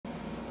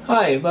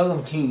Hi,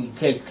 welcome to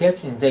Tech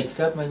Tips and Tech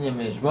Stuff. My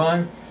name is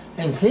Ron,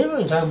 and today we're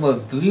going to talk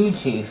about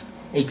Bluetooth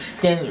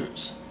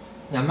extenders.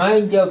 Now, my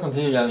Dell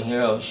computer down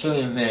here, I'll show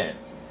you in a minute.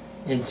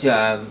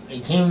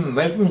 It came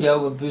right from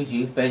Dell with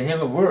Bluetooth, but it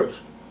never worked.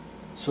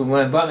 So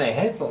when I bought my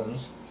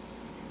headphones,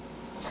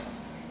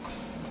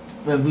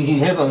 my Bluetooth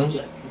headphones,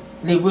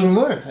 they wouldn't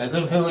work. I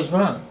couldn't figure what's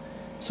wrong.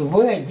 So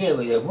what I did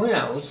was I went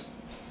out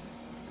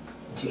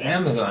to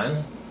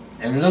Amazon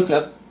and looked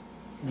up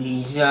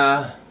these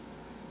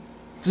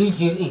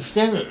Bluetooth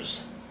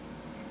extenders.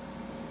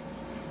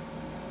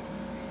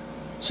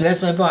 So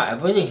that's what I bought. I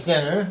bought the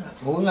extender.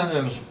 Hold on,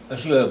 I'll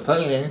show you how to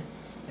plug it in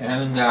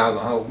and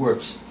how it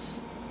works.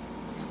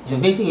 So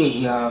basically,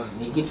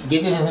 you get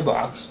this in the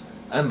box,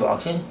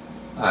 unbox it,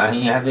 and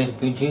you have this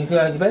Bluetooth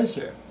device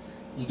here.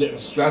 You get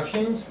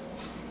instructions,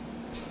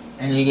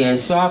 and you get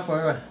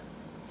software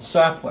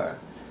for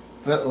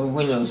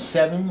Windows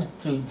 7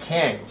 through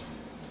 10.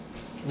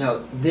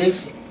 Now,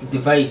 this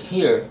device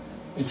here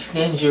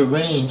extends your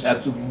range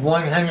up to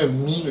 100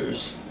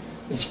 meters.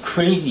 It's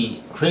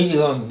crazy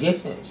long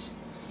distance.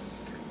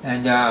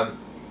 And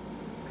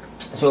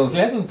so if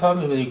you're having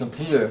problems with your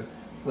computer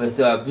with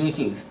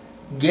Bluetooth,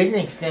 get an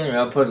extender.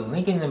 I'll put a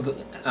link in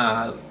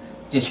the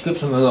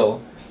description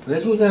below. But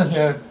let's go down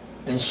here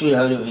and show you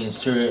how to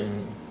insert it,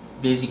 and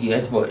basically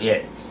that's about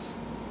it.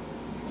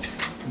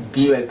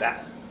 Be right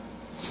back.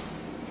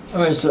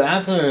 Alright, so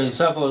after the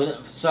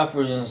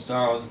software is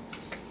installed,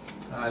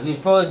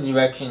 just follow the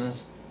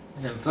directions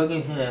and then plug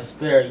it in a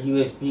spare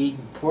USB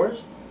port.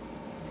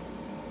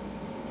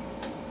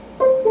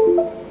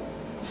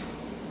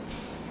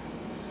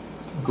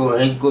 Go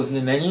ahead, go through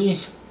the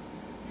menus,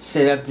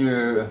 set up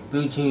your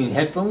Bluetooth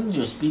headphones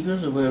or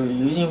speakers or whatever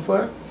you're using it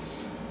for,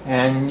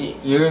 and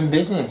you're in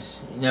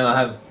business. You now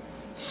have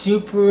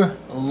super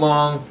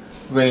long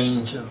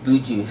range of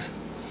Bluetooth.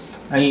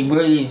 I mean,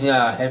 wear these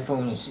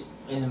headphones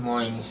in the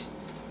mornings.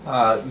 It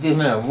doesn't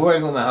matter where I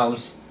go in my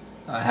house,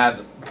 I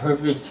have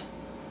perfect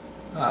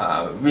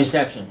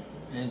reception.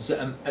 And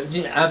I'm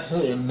just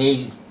absolutely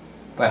amazed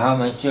by how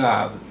much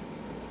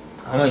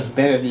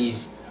better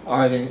these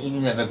are than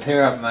even if I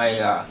pair up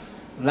my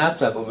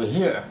laptop over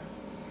here.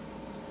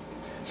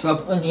 So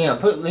I'll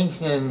put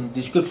links in the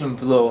description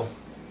below.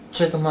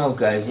 Check them out,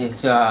 guys.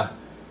 The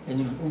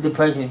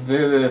price is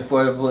very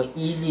affordable,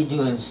 easy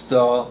to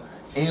install.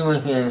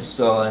 Anyone can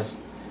install it,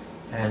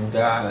 and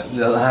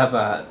you'll have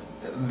a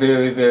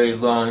very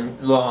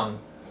long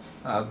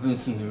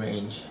Bluetooth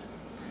range.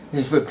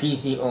 This is for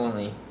PC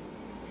only.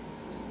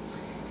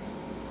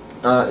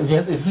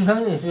 If you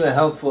found this video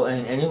helpful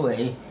in any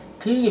way,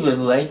 please give it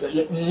a like.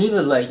 Leave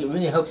a like, it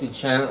really helps the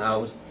channel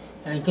out.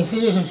 And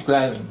consider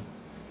subscribing.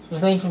 So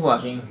thanks for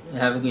watching, and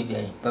have a good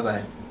day.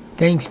 Bye-bye.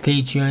 Thanks,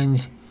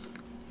 Patreons.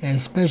 And a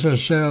special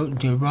shout out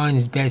to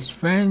Ron's best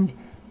friend,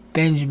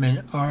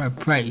 Benjamin R.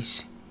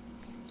 Price.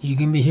 You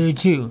can be here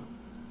too.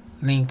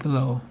 Link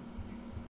below.